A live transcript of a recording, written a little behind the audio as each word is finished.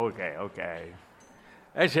Okay.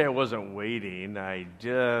 Actually, I wasn't waiting. I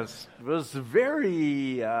just was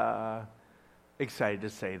very excited to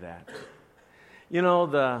say that. You know,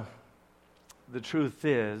 the truth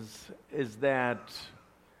is that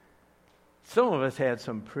some of us had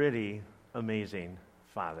some pretty amazing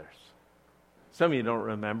fathers. Some of you don't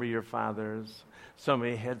remember your fathers. Some of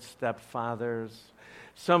you had stepfathers.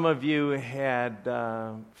 Some of you had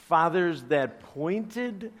fathers that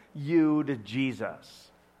pointed you to Jesus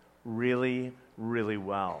really, really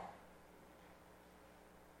well.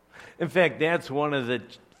 In fact, that's one of the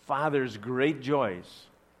father's great joys,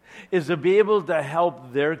 is to be able to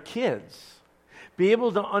help their kids be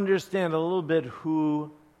able to understand a little bit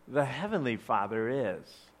who the Heavenly Father is.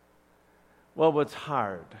 Well, what's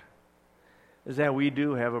hard is that we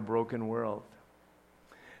do have a broken world.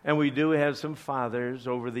 And we do have some fathers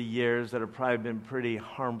over the years that have probably been pretty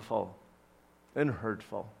harmful and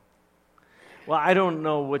hurtful. Well, I don't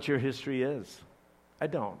know what your history is. I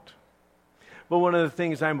don't. But one of the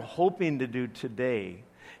things I'm hoping to do today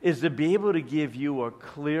is to be able to give you a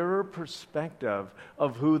clearer perspective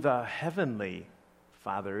of who the Heavenly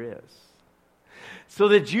Father is, so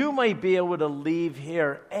that you might be able to leave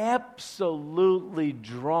here absolutely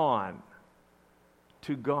drawn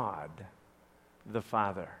to God the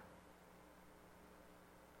Father.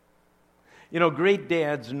 You know, great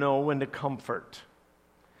dads know when to comfort.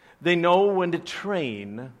 They know when to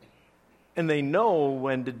train, and they know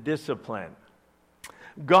when to discipline.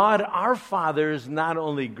 God, our Father, is not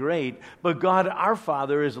only great, but God, our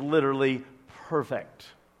Father, is literally perfect.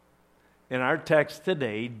 In our text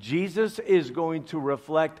today, Jesus is going to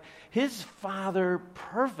reflect his Father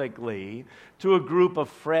perfectly to a group of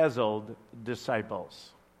frazzled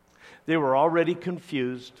disciples. They were already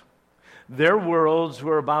confused. Their worlds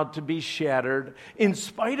were about to be shattered. In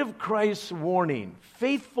spite of Christ's warning,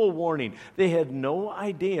 faithful warning, they had no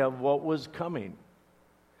idea of what was coming.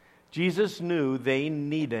 Jesus knew they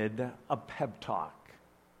needed a pep talk.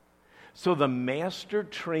 So the master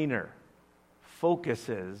trainer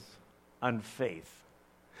focuses on faith,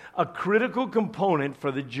 a critical component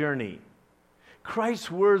for the journey.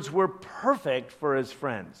 Christ's words were perfect for his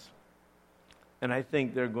friends, and I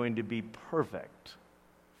think they're going to be perfect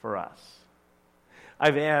for us.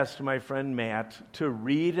 I've asked my friend Matt to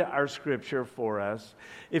read our scripture for us.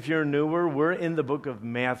 If you're newer, we're in the book of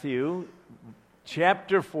Matthew,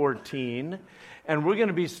 chapter 14, and we're going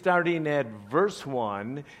to be starting at verse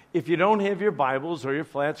 1. If you don't have your Bibles or your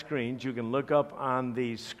flat screens, you can look up on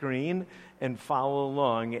the screen and follow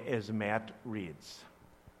along as Matt reads.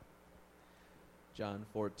 John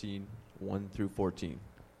 14, 1 through 14.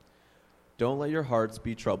 Don't let your hearts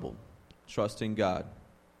be troubled. Trust in God,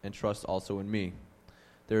 and trust also in me.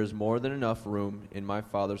 There is more than enough room in my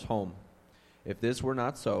Father's home. If this were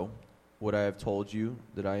not so, would I have told you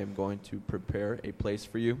that I am going to prepare a place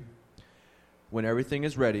for you? When everything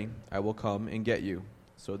is ready, I will come and get you,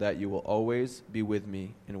 so that you will always be with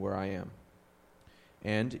me in where I am.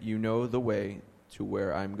 And you know the way to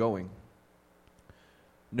where I am going.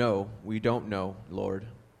 No, we don't know, Lord,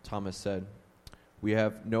 Thomas said. We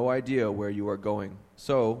have no idea where you are going,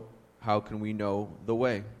 so how can we know the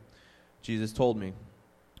way? Jesus told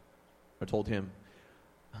him,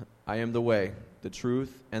 I am the way, the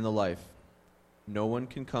truth, and the life. No one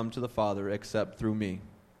can come to the Father except through me.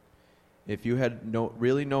 If you had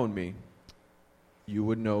really known me, you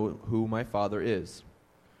would know who my Father is.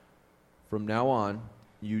 From now on,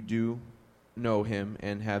 you do know him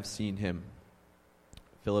and have seen him.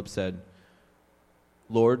 Philip said,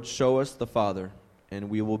 Lord, show us the Father, and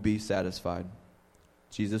we will be satisfied.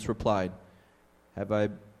 Jesus replied, Have I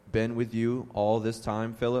been with you all this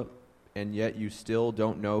time, Philip, and yet you still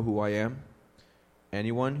don't know who I am?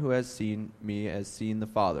 Anyone who has seen me has seen the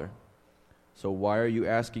Father. So why are you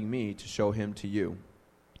asking me to show him to you?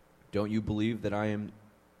 Don't you believe that I am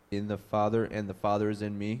in the Father and the Father is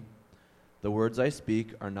in me? The words I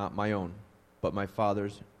speak are not my own, but my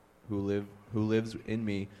Father's who lives in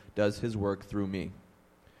me does his work through me.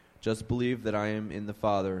 Just believe that I am in the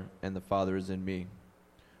Father and the Father is in me.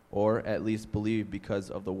 Or at least believe because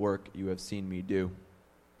of the work you have seen me do.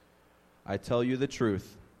 I tell you the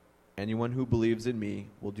truth. Anyone who believes in me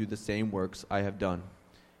will do the same works I have done,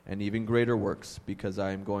 and even greater works, because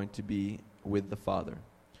I am going to be with the Father.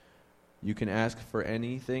 You can ask for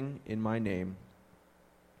anything in my name,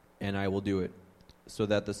 and I will do it, so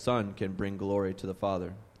that the Son can bring glory to the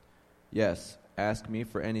Father. Yes, ask me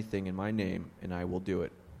for anything in my name, and I will do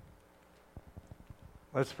it.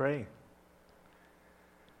 Let's pray.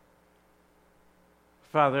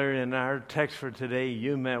 Father, in our text for today,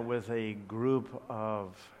 you met with a group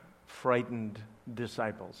of frightened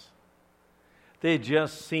disciples. They had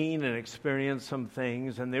just seen and experienced some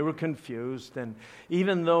things, and they were confused. And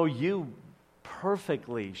even though you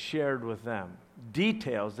perfectly shared with them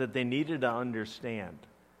details that they needed to understand,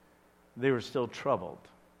 they were still troubled.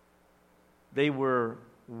 They were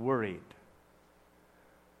worried.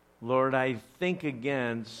 Lord, I think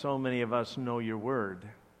again, so many of us know your word,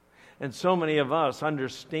 and so many of us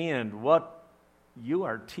understand what you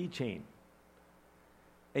are teaching.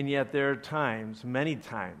 And yet there are times, many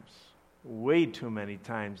times, way too many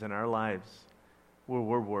times in our lives where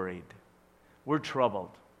we're worried. We're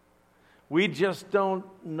troubled. We just don't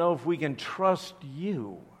know if we can trust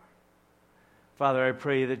you. Father, I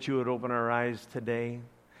pray that you would open our eyes today.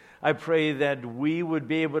 I pray that we would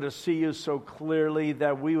be able to see you so clearly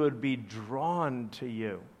that we would be drawn to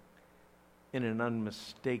you in an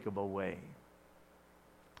unmistakable way.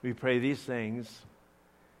 We pray these things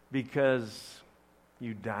because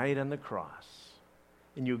you died on the cross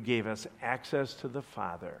and you gave us access to the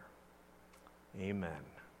Father. Amen.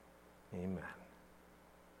 Amen.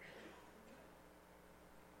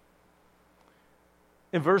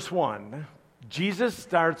 In verse 1, Jesus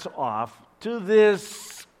starts off to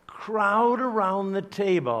this crowd around the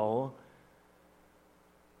table.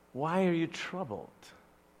 Why are you troubled?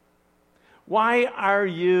 Why are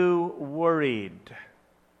you worried?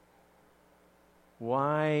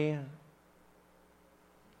 Why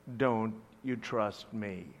don't you trust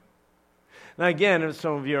me? Now again, if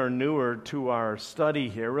some of you are newer to our study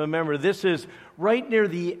here, remember this is right near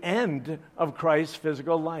the end of Christ's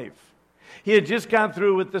physical life. He had just got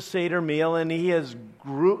through with the Seder meal, and he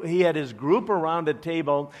had his group around a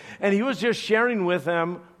table, and he was just sharing with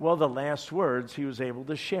them, well, the last words he was able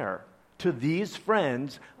to share to these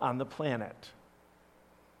friends on the planet.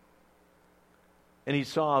 And he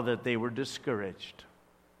saw that they were discouraged.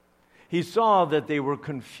 He saw that they were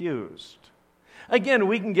confused. Again,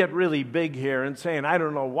 we can get really big here and saying, I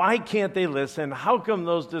don't know, why can't they listen? How come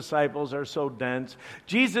those disciples are so dense?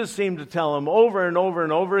 Jesus seemed to tell them over and over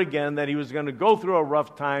and over again that he was going to go through a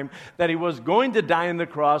rough time, that he was going to die on the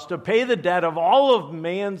cross to pay the debt of all of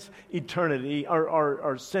man's eternity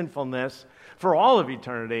or sinfulness for all of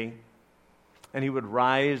eternity, and he would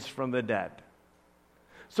rise from the dead.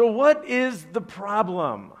 So what is the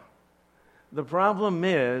problem? The problem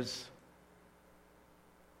is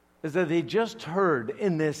that they just heard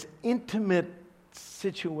in this intimate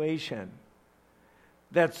situation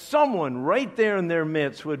that someone right there in their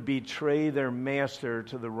midst would betray their master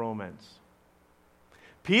to the Romans.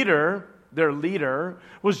 Peter, their leader,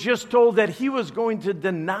 was just told that he was going to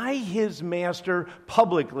deny his master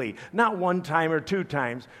publicly, not one time or two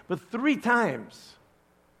times, but 3 times.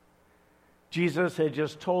 Jesus had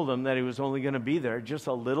just told them that he was only going to be there just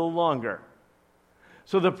a little longer.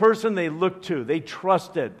 So the person they looked to, they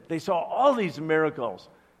trusted, they saw all these miracles.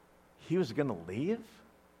 He was going to leave?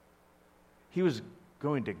 He was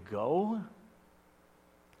going to go?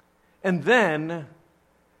 And then,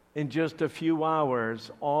 in just a few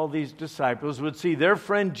hours, all these disciples would see their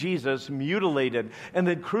friend Jesus mutilated and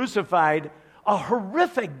then crucified, a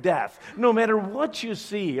horrific death, no matter what you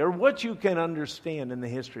see or what you can understand in the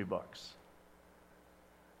history books.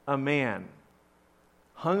 A man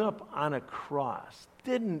hung up on a cross,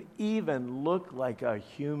 didn't even look like a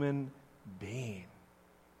human being.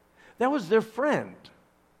 That was their friend.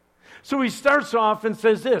 So he starts off and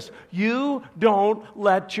says this, you don't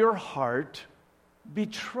let your heart be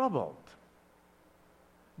troubled.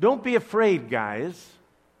 Don't be afraid, guys.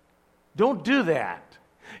 Don't do that.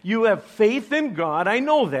 You have faith in God, I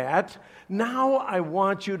know that. Now I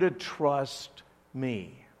want you to trust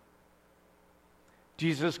me.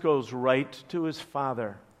 Jesus goes right to his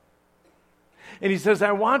Father. And he says,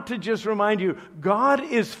 I want to just remind you, God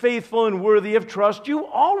is faithful and worthy of trust. You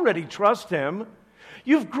already trust him.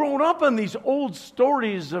 You've grown up on these old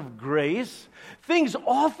stories of grace. Things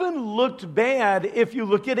often looked bad if you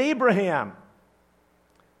look at Abraham.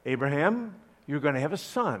 Abraham, you're going to have a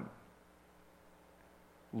son.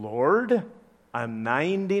 Lord, I'm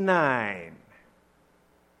 99.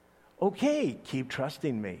 Okay, keep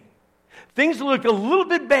trusting me. Things look a little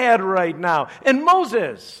bit bad right now. And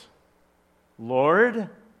Moses, Lord,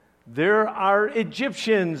 there are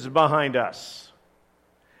Egyptians behind us.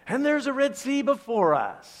 And there's a Red Sea before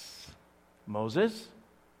us. Moses,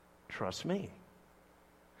 trust me.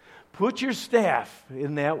 Put your staff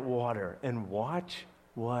in that water and watch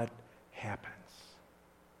what happens.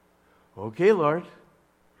 Okay, Lord.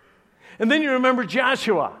 And then you remember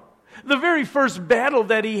Joshua. The very first battle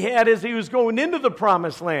that he had as he was going into the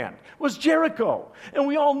promised land was Jericho. And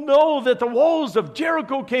we all know that the walls of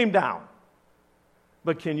Jericho came down.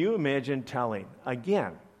 But can you imagine telling,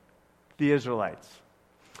 again, the Israelites,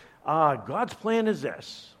 God's plan is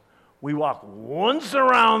this. We walk once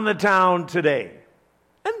around the town today.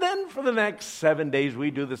 And then for the next 7 days,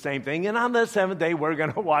 we do the same thing. And on the seventh day, we're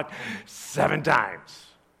going to walk 7 times.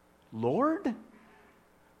 Lord,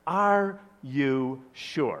 are you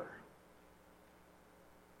sure?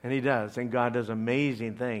 And he does. And God does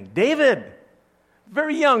amazing things. David,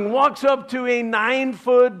 very young, walks up to a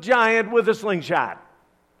 9-foot giant with a slingshot.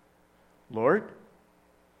 Lord,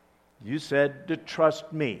 you said to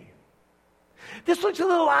trust me. This looks a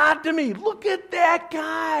little odd to me. Look at that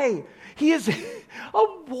guy. He is a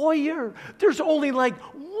warrior. There's only like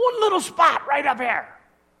one little spot right up here.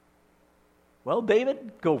 Well,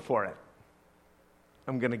 David, go for it.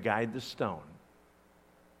 I'm going to guide the stone.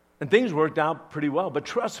 And things worked out pretty well, but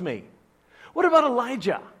trust me. What about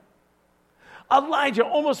Elijah? Elijah,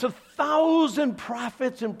 almost 1,000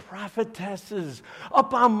 prophets and prophetesses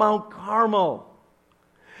up on Mount Carmel.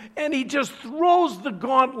 And he just throws the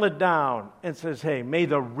gauntlet down and says, hey, may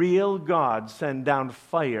the real God send down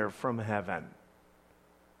fire from heaven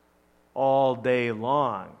all day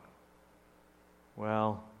long.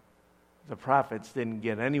 Well, the prophets didn't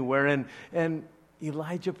get anywhere, and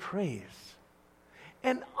Elijah prays.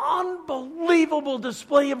 An unbelievable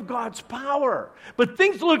display of God's power. But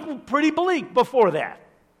things looked pretty bleak before that.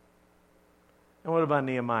 And what about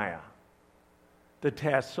Nehemiah? The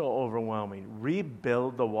task so overwhelming.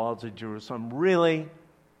 Rebuild the walls of Jerusalem. Really?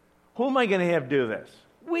 Who am I going to have do this?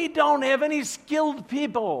 We don't have any skilled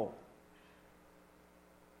people.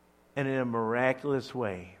 And in a miraculous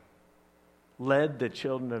way, led the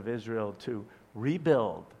children of Israel to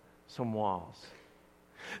rebuild some walls.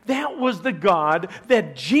 That was the God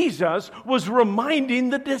that Jesus was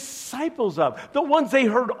reminding the disciples of. The ones they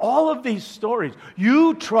heard all of these stories.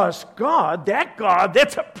 You trust God,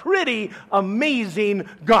 that's a pretty amazing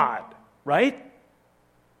God, right?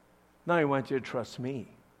 Now I want you to trust me.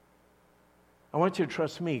 I want you to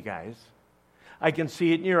trust me, guys. I can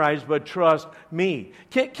see it in your eyes, but trust me.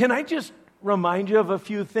 Can I just remind you of a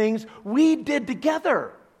few things we did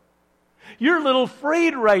together? You're a little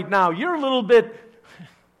afraid right now. You're a little bit...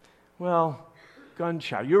 well,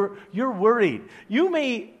 gun-shy. You're worried. You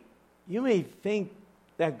may think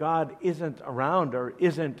that God isn't around or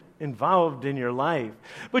isn't involved in your life.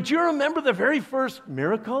 But you remember the very first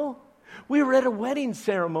miracle? We were at a wedding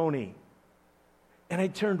ceremony, and I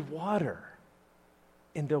turned water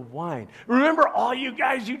into wine. Remember all you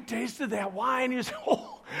guys, you tasted that wine. You said,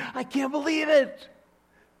 oh, I can't believe it.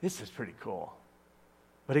 This is pretty cool.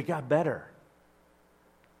 But it got better.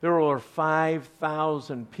 There were over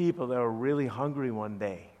 5,000 people that were really hungry one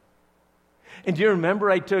day. And do you remember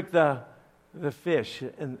I took the fish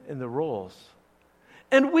and the rolls?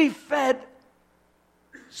 And we fed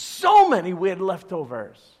so many we had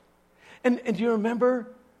leftovers. And do you remember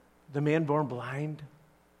the man born blind?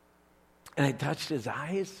 And I touched his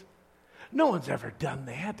eyes? No one's ever done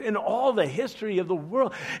that in all the history of the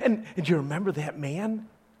world. And do you remember that man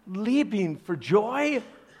leaping for joy?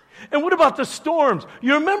 And what about the storms?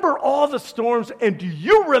 You remember all the storms, and do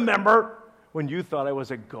you remember when you thought I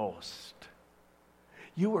was a ghost?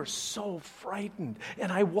 You were so frightened,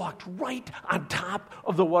 and I walked right on top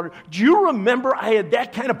of the water. Do you remember I had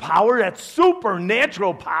that kind of power, that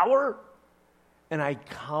supernatural power? And I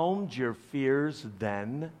calmed your fears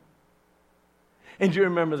then. And do you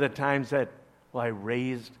remember the times that, I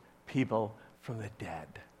raised people from the dead?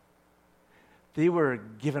 They were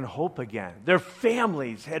given hope again. Their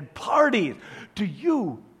families had parties. Do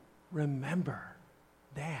you remember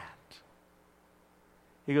that?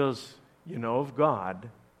 He goes, you know of God,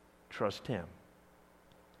 trust him.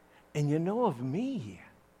 And you know of me.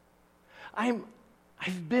 I've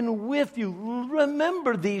been with you.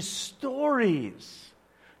 Remember these stories.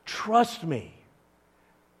 Trust me.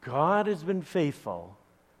 God has been faithful.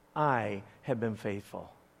 I have been faithful.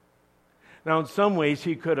 Now, in some ways,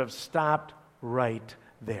 he could have stopped right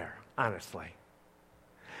there, honestly.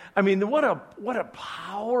 I mean, what a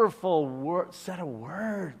powerful set of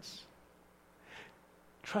words.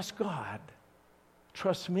 Trust God.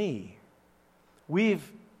 Trust me.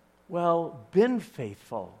 We've, been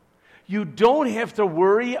faithful. You don't have to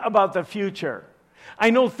worry about the future. I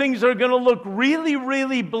know things are going to look really,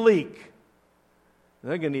 really bleak.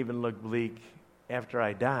 They're going to even look bleak after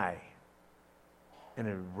I die and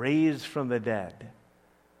am raised from the dead.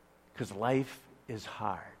 Because life is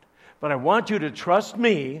hard. But I want you to trust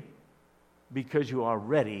me because you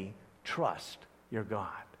already trust your God.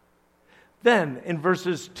 Then, in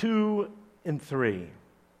verses 2 and 3,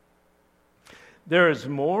 there is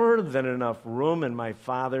more than enough room in my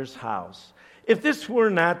Father's house. If this were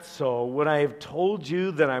not so, would I have told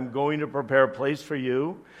you that I'm going to prepare a place for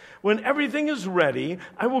you? When everything is ready,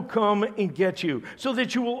 I will come and get you, so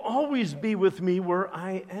that you will always be with me where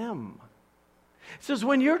I am. It says,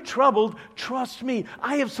 when you're troubled, trust me.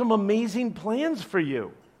 I have some amazing plans for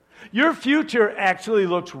you. Your future actually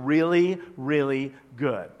looks really, really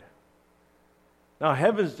good. Now,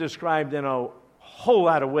 heaven's described in a whole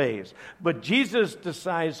lot of ways, but Jesus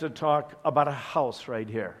decides to talk about a house right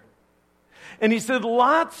here. And he said,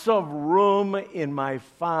 lots of room in my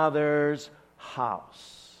Father's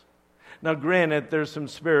house. Now, granted, there's some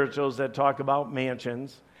spirituals that talk about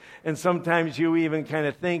mansions. And sometimes you even kind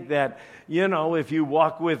of think that, if you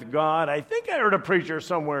walk with God, I think I heard a preacher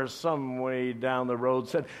somewhere, some way down the road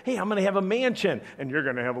said, hey, I'm going to have a mansion, and you're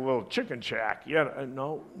going to have a little chicken shack.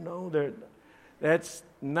 No, it's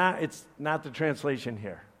not the translation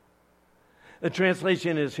here. The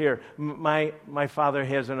translation is here. My Father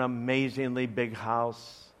has an amazingly big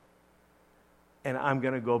house, and I'm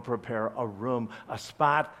going to go prepare a room, a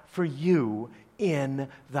spot for you in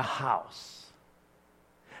the house.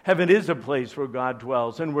 Heaven is a place where God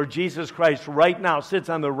dwells and where Jesus Christ right now sits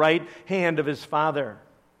on the right hand of his Father.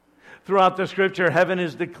 Throughout the Scripture, heaven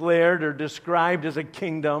is declared or described as a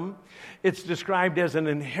kingdom. It's described as an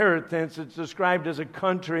inheritance. It's described as a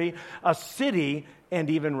country, a city, and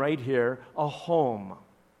even right here, a home.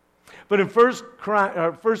 But in 1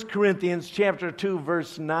 Corinthians chapter 2,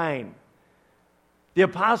 verse 9, the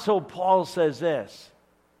Apostle Paul says this,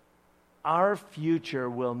 our future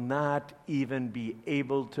will not even be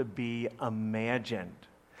able to be imagined.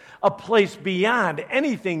 A place beyond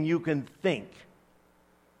anything you can think.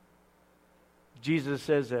 Jesus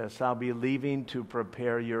says this, I'll be leaving to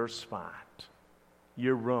prepare your spot,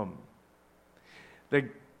 your room. The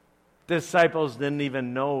disciples didn't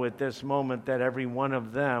even know at this moment that every one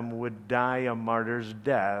of them would die a martyr's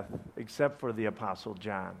death, except for the Apostle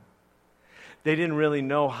John. They didn't really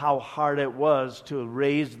know how hard it was to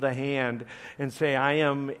raise the hand and say, I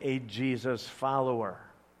am a Jesus follower.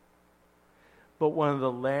 But one of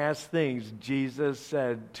the last things Jesus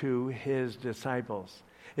said to his disciples,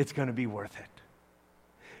 it's going to be worth it.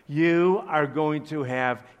 You are going to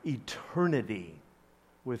have eternity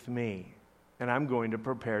with me, and I'm going to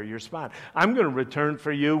prepare your spot. I'm going to return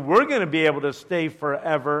for you. We're going to be able to stay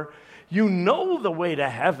forever. You know the way to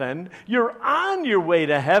heaven. You're on your way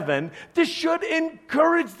to heaven. This should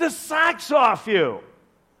encourage the socks off you.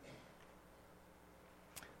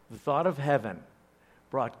 The thought of heaven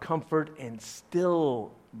brought comfort and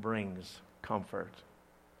still brings comfort.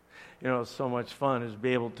 So much fun is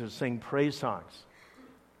be able to sing praise songs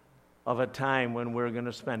of a time when we're going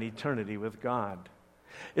to spend eternity with God.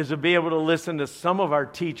 Is to be able to listen to some of our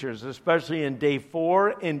teachers, especially in day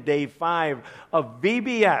 4 and day 5 of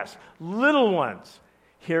VBS, little ones,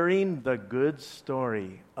 hearing the good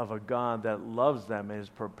story of a God that loves them and is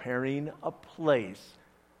preparing a place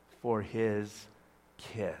for his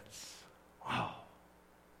kids. Wow.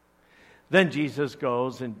 Then Jesus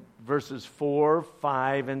goes in verses 4,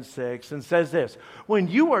 5, and 6 and says this, when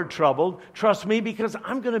you are troubled, trust me because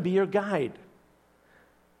I'm going to be your guide.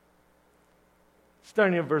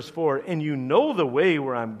 Starting in verse 4, and you know the way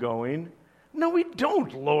where I'm going. No, we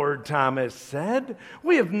don't, Lord, Thomas said.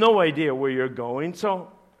 We have no idea where you're going, so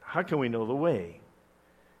how can we know the way?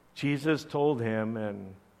 Jesus told him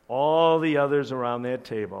and all the others around that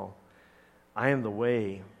table, I am the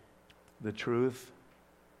way, the truth,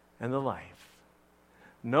 and the life.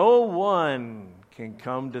 No one can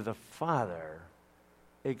come to the Father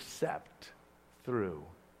except through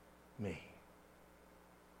me.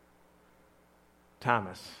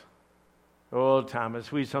 Thomas. Oh,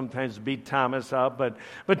 Thomas. We sometimes beat Thomas up, but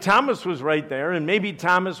Thomas was right there, and maybe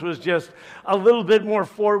Thomas was just a little bit more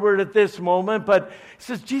forward at this moment, but he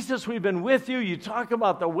says, Jesus, we've been with you. You talk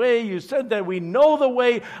about the way. You said that we know the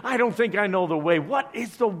way. I don't think I know the way. What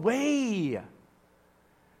is the way?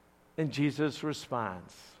 And Jesus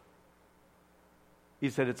responds.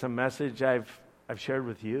 He said, it's a message I've shared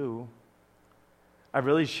with you. I've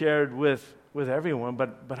really shared with everyone,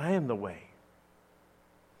 but I am the way.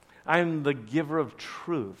 I am the giver of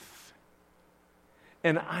truth.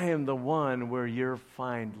 And I am the one where you'll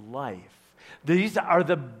find life. These are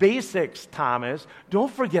the basics, Thomas.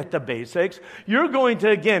 Don't forget the basics. You're going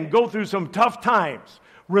to, again, go through some tough times.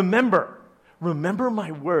 Remember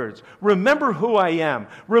my words. Remember who I am.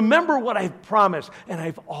 Remember what I've promised. And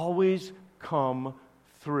I've always come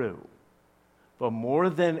through. But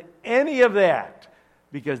more than any of that,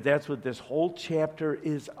 because that's what this whole chapter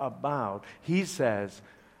is about, he says,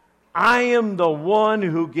 I am the one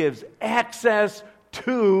who gives access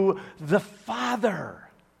to the Father.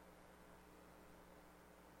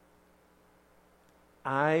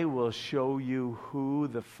 I will show you who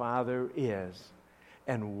the Father is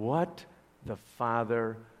and what the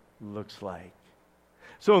Father looks like.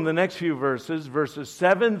 So in the next few verses, verses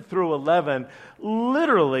 7 through 11,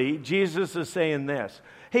 literally, Jesus is saying this.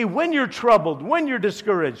 Hey, when you're troubled, when you're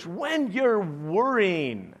discouraged, when you're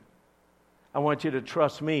worrying, I want you to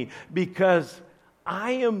trust me because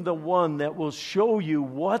I am the one that will show you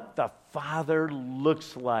what the Father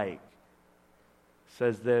looks like. It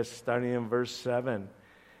says this, starting in verse 7.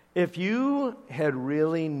 If you had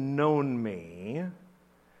really known me,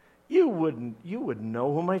 you would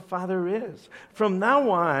know who my Father is. From now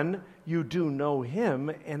on, you do know him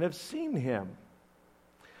and have seen him.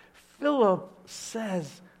 Philip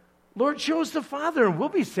says, Lord, show us the Father and we'll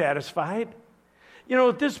be satisfied. You know,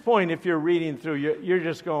 at this point, if you're reading through, you're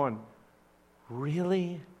just going,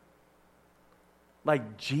 really?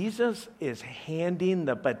 Like Jesus is handing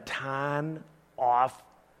the baton off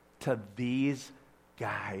to these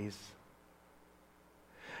guys?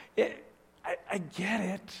 I get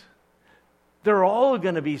it. They're all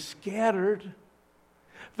going to be scattered.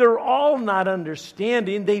 They're all not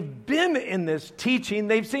understanding. They've been in this teaching.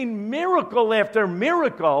 They've seen miracle after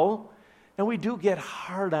miracle. And we do get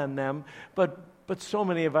hard on them. But so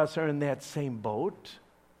many of us are in that same boat.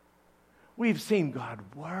 We've seen God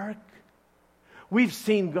work. We've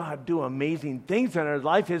seen God do amazing things in our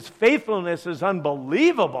life. His faithfulness is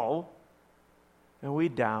unbelievable. And we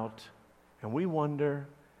doubt. And we wonder.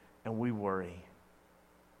 And we worry.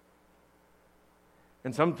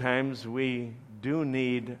 And sometimes we do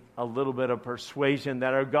need a little bit of persuasion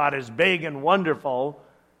that our God is big and wonderful.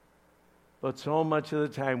 But so much of the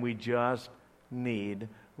time we just need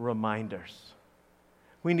reminders.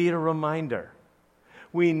 We need a reminder.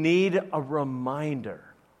 We need a reminder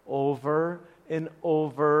over and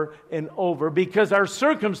over and over because our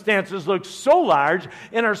circumstances look so large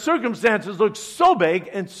and our circumstances look so big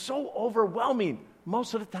and so overwhelming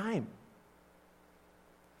most of the time.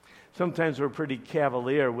 Sometimes we're pretty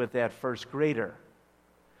cavalier with that first grader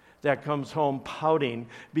that comes home pouting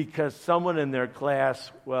because someone in their class,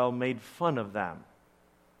 made fun of them.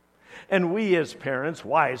 And we as parents,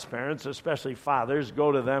 wise parents, especially fathers,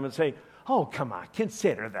 go to them and say, oh, come on,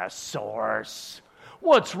 consider the source.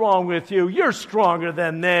 What's wrong with you? You're stronger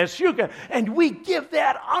than this. And we give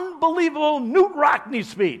that unbelievable Newt Rockney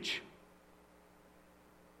speech.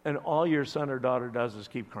 And all your son or daughter does is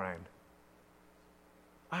keep crying.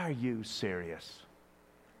 Are you serious?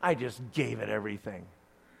 I just gave it everything.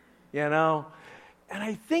 You know? And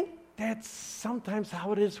I think that's sometimes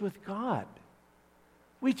how it is with God.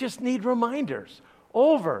 We just need reminders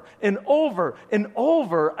over and over and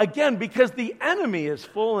over again because the enemy is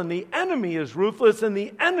full and the enemy is ruthless and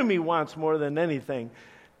the enemy wants more than anything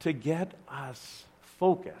to get us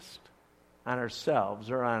focused on ourselves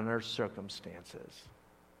or on our circumstances.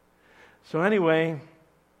 So anyway,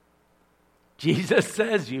 Jesus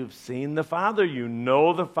says, you've seen the Father, you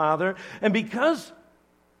know the Father, and because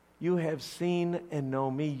you have seen and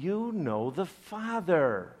know me, you know the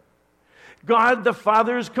Father. God the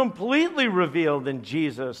Father is completely revealed in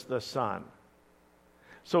Jesus the Son.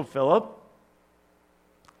 So Philip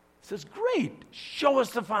says, great, show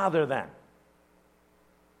us the Father then.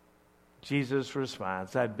 Jesus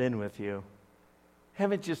responds, I've been with you.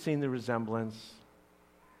 Haven't you seen the resemblance?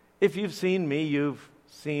 If you've seen me, you've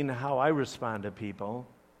seen how I respond to people,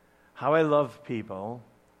 how I love people,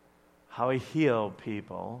 how I heal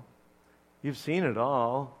people. You've seen it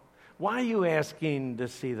all. Why are you asking to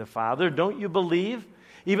see the Father? Don't you believe?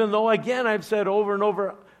 Even though, again, I've said over and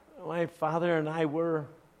over, my Father and I, we're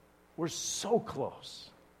so close.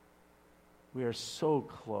 We are so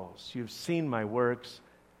close. You've seen my works,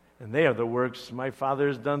 and they are the works my Father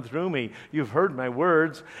has done through me. You've heard my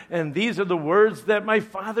words, and these are the words that my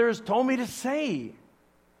Father has told me to say.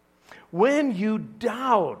 When you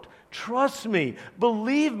doubt, trust me.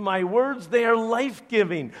 Believe my words, they are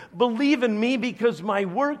life-giving. Believe in me because my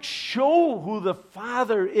works show who the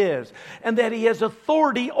Father is and that he has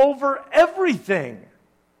authority over everything.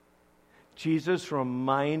 Jesus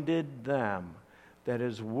reminded them that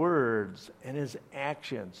his words and his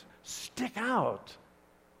actions stick out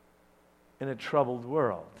in a troubled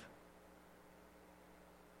world.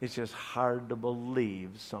 It's just hard to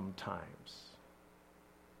believe sometimes.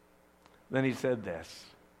 Then he said this,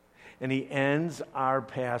 and he ends our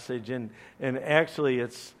passage, and actually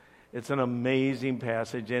it's an amazing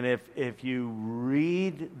passage, and if you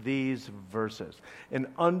read these verses and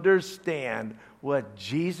understand what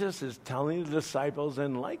Jesus is telling the disciples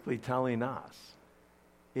and likely telling us,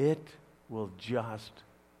 it will just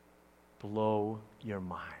blow your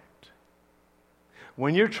mind.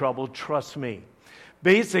 When you're troubled, trust me.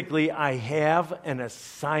 Basically, I have an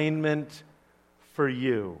assignment for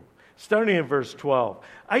you. Starting in verse 12,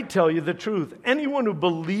 I tell you the truth. Anyone who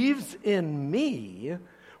believes in me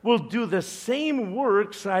will do the same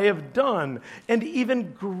works I have done, and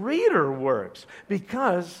even greater works,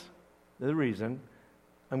 because, the reason,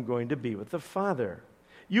 I'm going to be with the Father.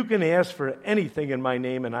 You can ask for anything in my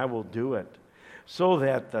name, and I will do it, so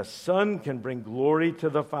that the Son can bring glory to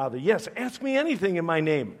the Father. Yes, ask me anything in my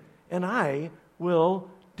name, and I will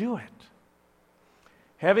do it.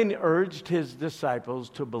 Having urged his disciples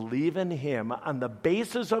to believe in him on the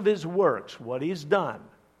basis of his works, what he's done,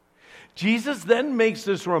 Jesus then makes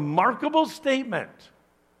this remarkable statement.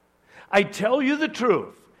 I tell you the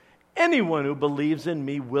truth, anyone who believes in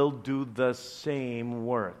me will do the same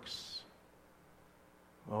works.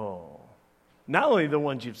 Oh, not only the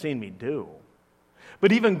ones you've seen me do,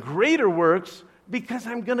 but even greater works, because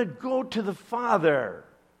I'm going to go to the Father.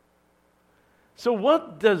 So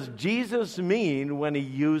what does Jesus mean when he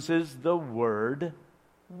uses the word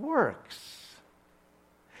works?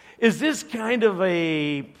 Is this kind of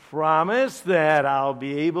a promise that I'll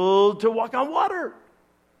be able to walk on water?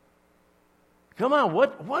 Come on,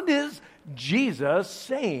 what is Jesus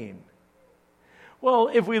saying?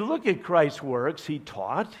 Well, if we look at Christ's works, he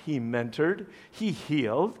taught, he mentored, he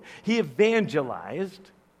healed, he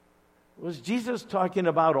evangelized. Was Jesus talking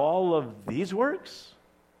about all of these works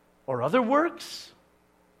or other works?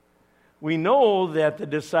 We know that the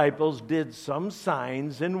disciples did some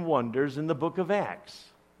signs and wonders in the book of Acts.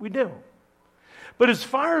 We do. But as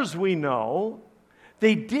far as we know,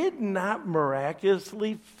 they did not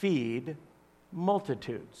miraculously feed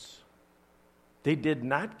multitudes. They did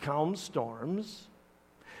not calm storms.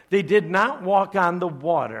 They did not walk on the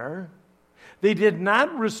water. They did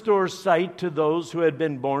not restore sight to those who had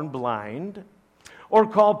been born blind, or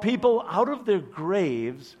call people out of their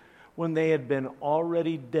graves when they had been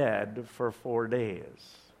already dead for 4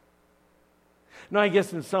 days. Now, I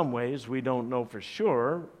guess in some ways we don't know for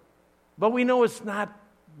sure, but we know it's not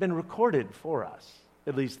been recorded for us,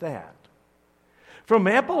 at least that. From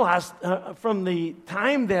the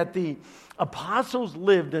time that the apostles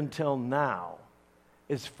lived until now,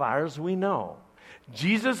 as far as we know,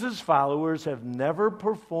 Jesus' followers have never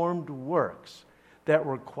performed works that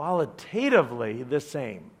were qualitatively the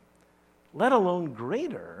same, let alone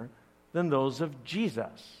greater than those of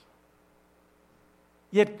Jesus.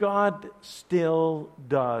 Yet God still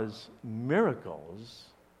does miracles,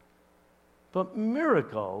 but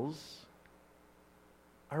miracles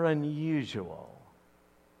are unusual.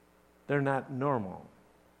 They're not normal.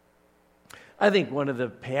 I think one of the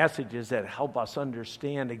passages that help us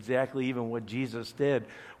understand exactly even what Jesus did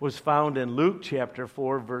was found in Luke chapter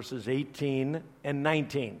 4, verses 18 and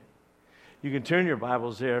 19. You can turn your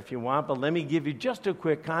Bibles there if you want, but let me give you just a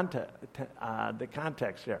quick the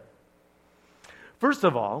context here. First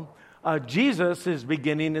of all, Jesus is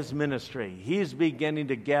beginning his ministry. He's beginning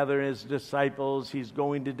to gather his disciples. He's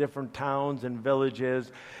going to different towns and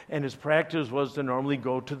villages, and his practice was to normally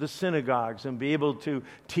go to the synagogues and be able to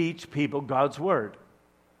teach people God's word.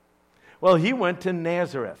 Well, he went to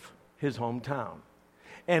Nazareth, his hometown,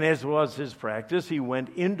 and as was his practice, he went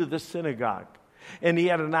into the synagogue, and he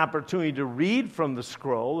had an opportunity to read from the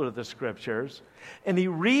scroll or the scriptures, and he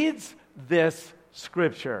reads this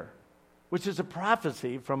scripture, which is a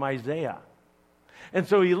prophecy from Isaiah. And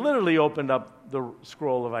so he literally opened up the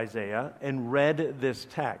scroll of Isaiah and read this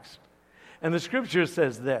text. And the scripture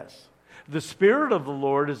says this: "The Spirit of the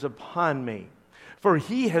Lord is upon me, for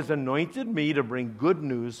he has anointed me to bring good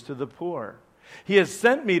news to the poor. He has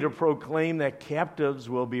sent me to proclaim that captives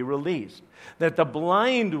will be released, that the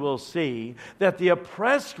blind will see, that the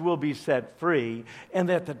oppressed will be set free, and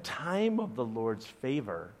that the time of the Lord's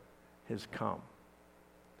favor has come."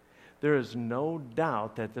 There is no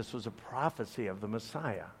doubt that this was a prophecy of the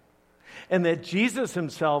Messiah, and that Jesus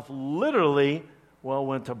himself literally,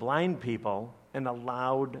 went to blind people and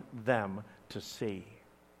allowed them to see.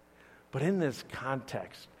 But in this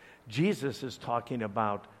context, Jesus is talking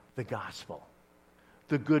about the gospel,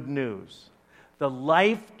 the good news, the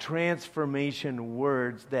life transformation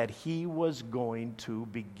words that he was going to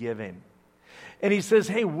be given. And he says,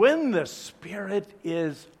 hey, when the Spirit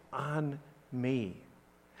is on me,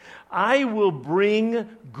 I will bring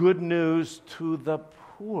good news to the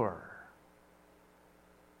poor,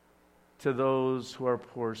 to those who are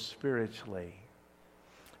poor spiritually,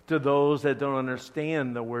 to those that don't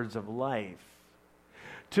understand the words of life,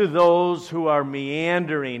 to those who are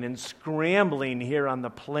meandering and scrambling here on the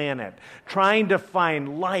planet, trying to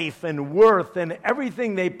find life and worth and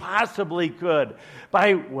everything they possibly could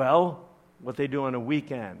by, what they do on a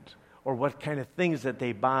weekend, or what kind of things that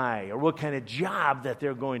they buy, or what kind of job that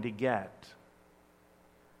they're going to get.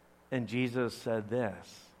 And Jesus said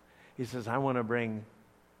this. He says, I want to bring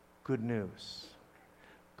good news.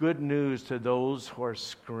 Good news to those who are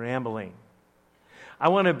scrambling. I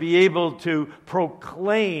want to be able to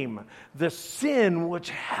proclaim the sin which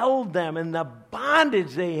held them and the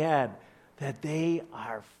bondage they had, that they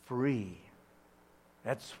are free.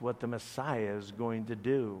 That's what the Messiah is going to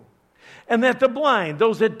do. And that the blind,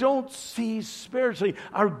 those that don't see spiritually,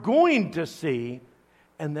 are going to see,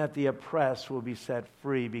 and that the oppressed will be set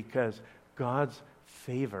free because God's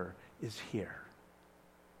favor is here.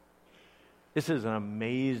 This is an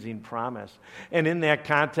amazing promise. And in that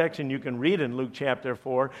context, and you can read in Luke chapter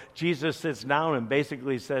 4, Jesus sits down and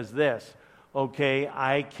basically says this, okay,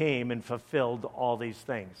 I came and fulfilled all these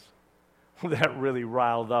things. That really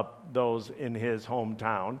riled up those in his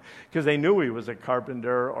hometown because they knew he was a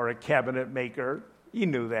carpenter or a cabinet maker. He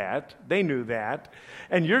knew that. They knew that.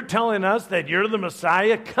 And you're telling us that you're the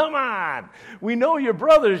Messiah? Come on. We know your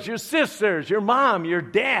brothers, your sisters, your mom, your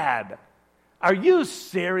dad. Are you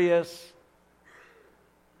serious?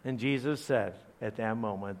 And Jesus said at that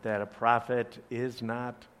moment that a prophet is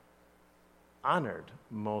not honored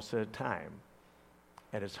most of the time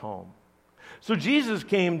at his home. So Jesus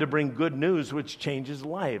came to bring good news which changes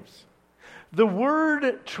lives. The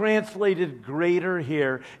word translated greater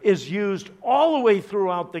here is used all the way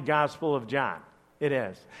throughout the Gospel of John. It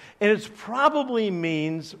is. And it probably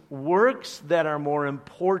means works that are more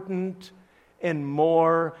important and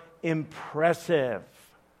more impressive.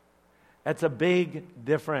 That's a big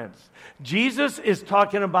difference. Jesus is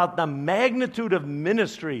talking about the magnitude of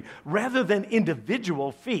ministry rather than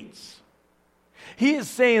individual feats. He is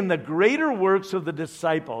saying the greater works of the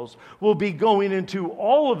disciples will be going into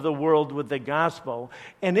all of the world with the gospel,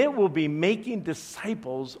 and it will be making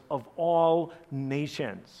disciples of all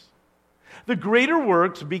nations. The greater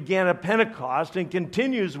works began at Pentecost and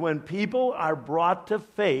continues when people are brought to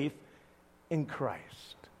faith in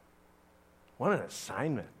Christ. What an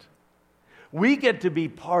assignment. We get to be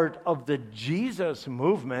part of the Jesus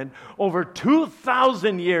movement over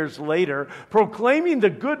 2,000 years later, proclaiming the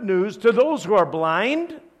good news to those who are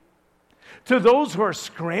blind, to those who are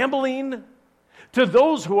scrambling, to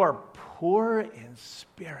those who are poor in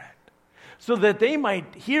spirit, so that they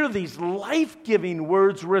might hear these life-giving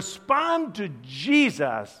words, respond to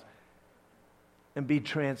Jesus, and be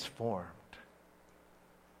transformed.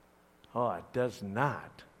 Oh, it does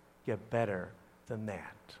not get better than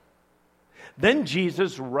that. Then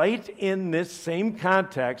Jesus, right in this same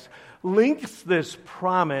context, links this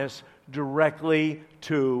promise directly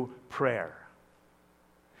to prayer.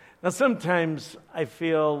 Now, sometimes I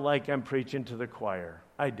feel like I'm preaching to the choir.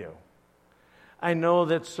 I do. I know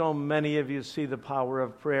that so many of you see the power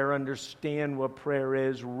of prayer, understand what prayer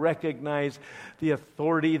is, recognize the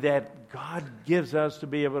authority that God gives us to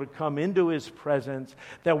be able to come into His presence,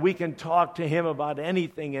 that we can talk to Him about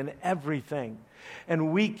anything and everything,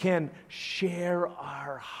 and we can share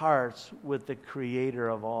our hearts with the Creator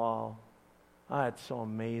of all. It's so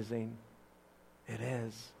amazing. It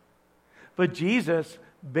is. But Jesus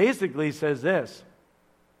basically says this,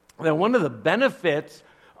 that one of the benefits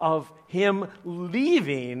of Him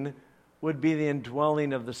leaving would be the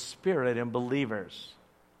indwelling of the Spirit in believers.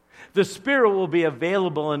 The Spirit will be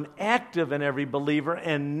available and active in every believer.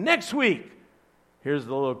 And next week, here's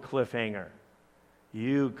the little cliffhanger.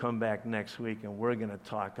 You come back next week and we're going to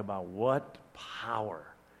talk about what power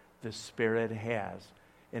the Spirit has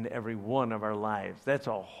in every one of our lives. That's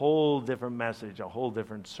a whole different message, a whole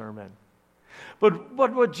different sermon. But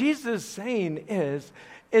what Jesus is saying is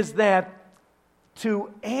that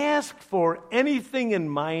to ask for anything in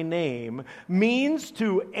my name means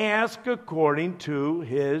to ask according to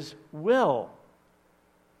His will.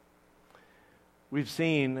 We've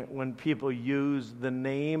seen when people use the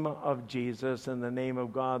name of Jesus and the name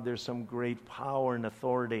of God, there's some great power and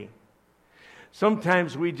authority.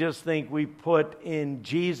 Sometimes we just think we put in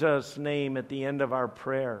Jesus' name at the end of our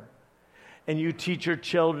prayer. And you teach your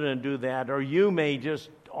children to do that, or you may just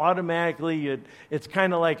automatically, it's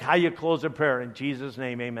kind of like how you close a prayer. In Jesus'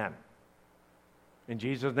 name, amen. In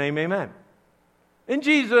Jesus' name, amen. In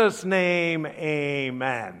Jesus' name,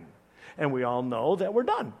 amen. And we all know that we're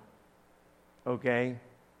done. Okay?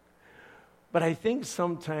 But I think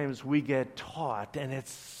sometimes we get taught, and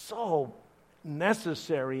it's so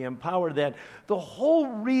necessary and power, that the whole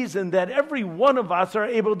reason that every one of us are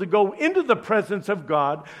able to go into the presence of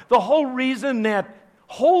God, the whole reason that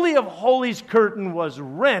Holy of Holies curtain was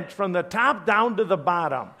rent from the top down to the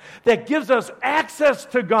bottom, that gives us access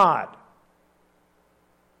to God,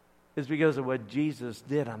 is because of what Jesus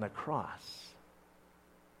did on the cross.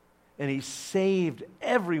 and he saved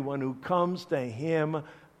everyone who comes to him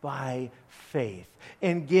by faith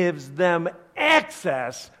and gives them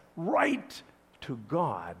access right to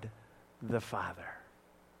God the Father.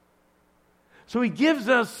 So he gives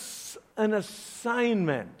us an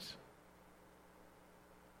assignment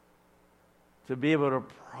to be able to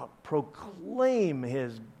proclaim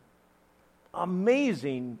his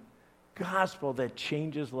amazing gospel that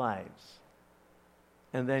changes lives,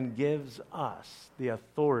 and then gives us the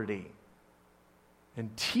authority and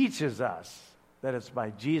teaches us that it's by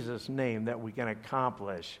Jesus' name that we can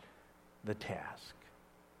accomplish the task.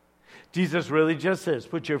 Jesus really just says,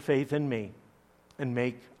 put your faith in me and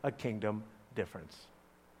make a kingdom difference.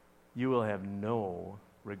 You will have no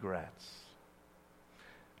regrets.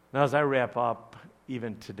 Now, as I wrap up,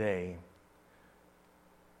 even today,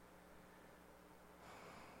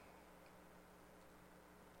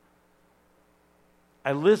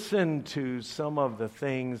 I listened to some of the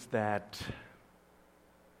things that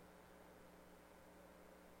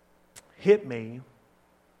hit me.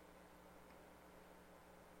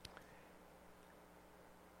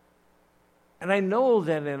 And I know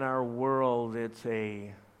that in our world, it's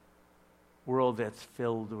a world that's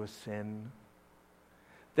filled with sin,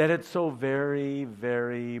 that it's so very,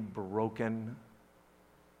 very broken.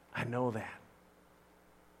 I know that.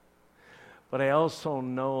 But I also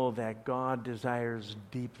know that God desires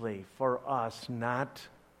deeply for us not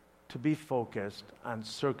to be focused on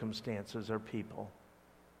circumstances or people.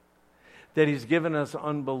 That he's given us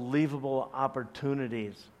unbelievable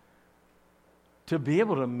opportunities to be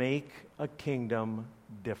able to make a kingdom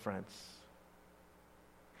difference.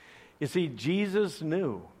 You see, Jesus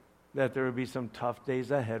knew that there would be some tough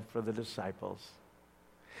days ahead for the disciples.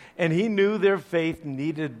 And he knew their faith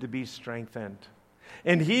needed to be strengthened.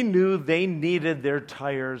 And he knew they needed their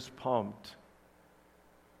tires pumped.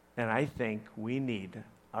 And I think we need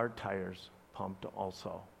our tires pumped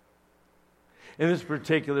also. In this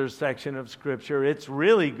particular section of Scripture, it's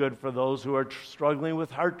really good for those who are struggling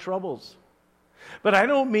with heart troubles. But I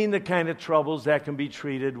don't mean the kind of troubles that can be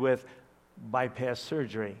treated with bypass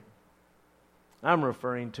surgery. I'm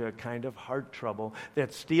referring to a kind of heart trouble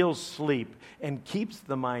that steals sleep and keeps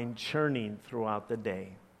the mind churning throughout the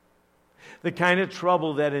day. The kind of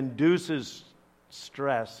trouble that induces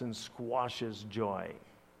stress and squashes joy.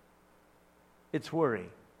 It's worry.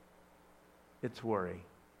 It's worry.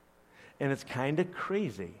 And it's kind of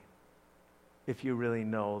crazy if you really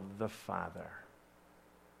know the Father.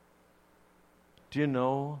 Do you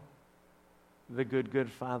know the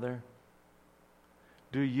good Father?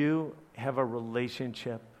 Do you have a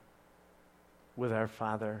relationship with our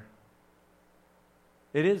Father?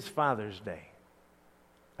 It is Father's Day.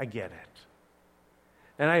 I get it.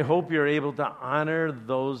 And I hope you're able to honor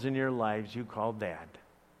those in your lives you call dad.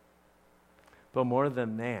 But more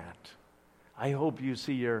than that, I hope you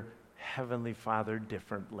see your Heavenly Father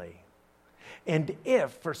differently. And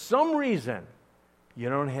if, for some reason, you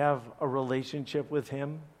don't have a relationship with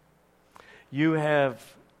him, you have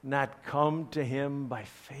not come to him by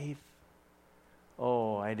faith,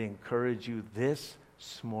 oh, I'd encourage you this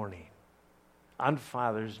morning, on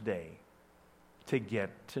Father's Day, to get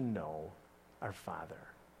to know our Father.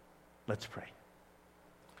 Let's pray.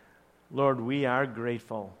 Lord, we are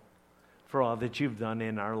grateful for all that you've done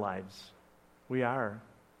in our lives. We are.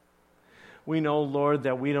 We know, Lord,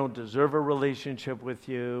 that we don't deserve a relationship with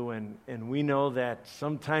you, and we know that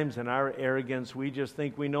sometimes in our arrogance, we just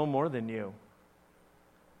think we know more than you.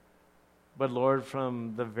 But Lord,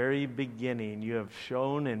 from the very beginning, you have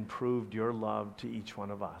shown and proved your love to each one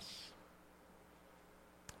of us.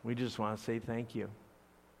 We just want to say thank you.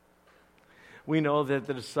 We know that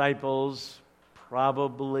the disciples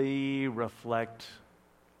probably reflect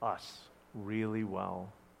us really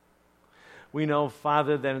well. We know,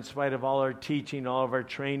 Father, that in spite of all our teaching, all of our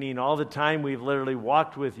training, all the time we've literally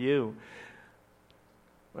walked with you,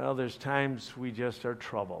 well, there's times we just are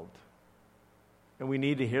troubled. And we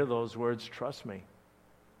need to hear those words, trust me.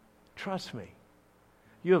 Trust me.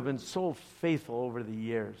 You have been so faithful over the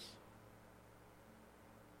years.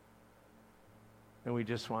 And we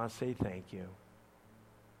just want to say thank you.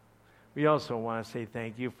 We also want to say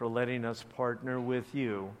thank you for letting us partner with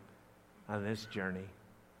you on this journey.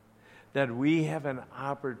 That we have an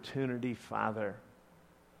opportunity, Father,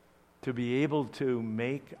 to be able to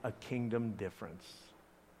make a kingdom difference.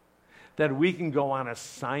 That we can go on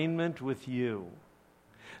assignment with you.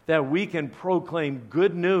 That we can proclaim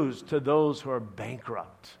good news to those who are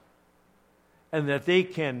bankrupt. And that they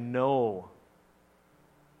can know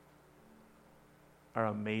our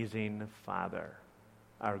amazing Father,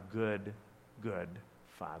 our good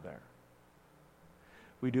Father.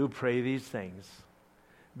 We do pray these things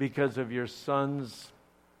because of your Son's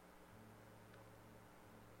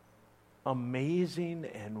amazing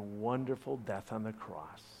and wonderful death on the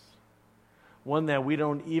cross. One that we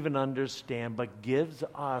don't even understand, but gives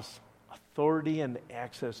us authority and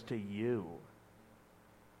access to you.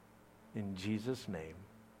 In Jesus' name,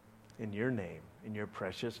 in your name, in your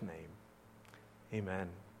precious name. Amen.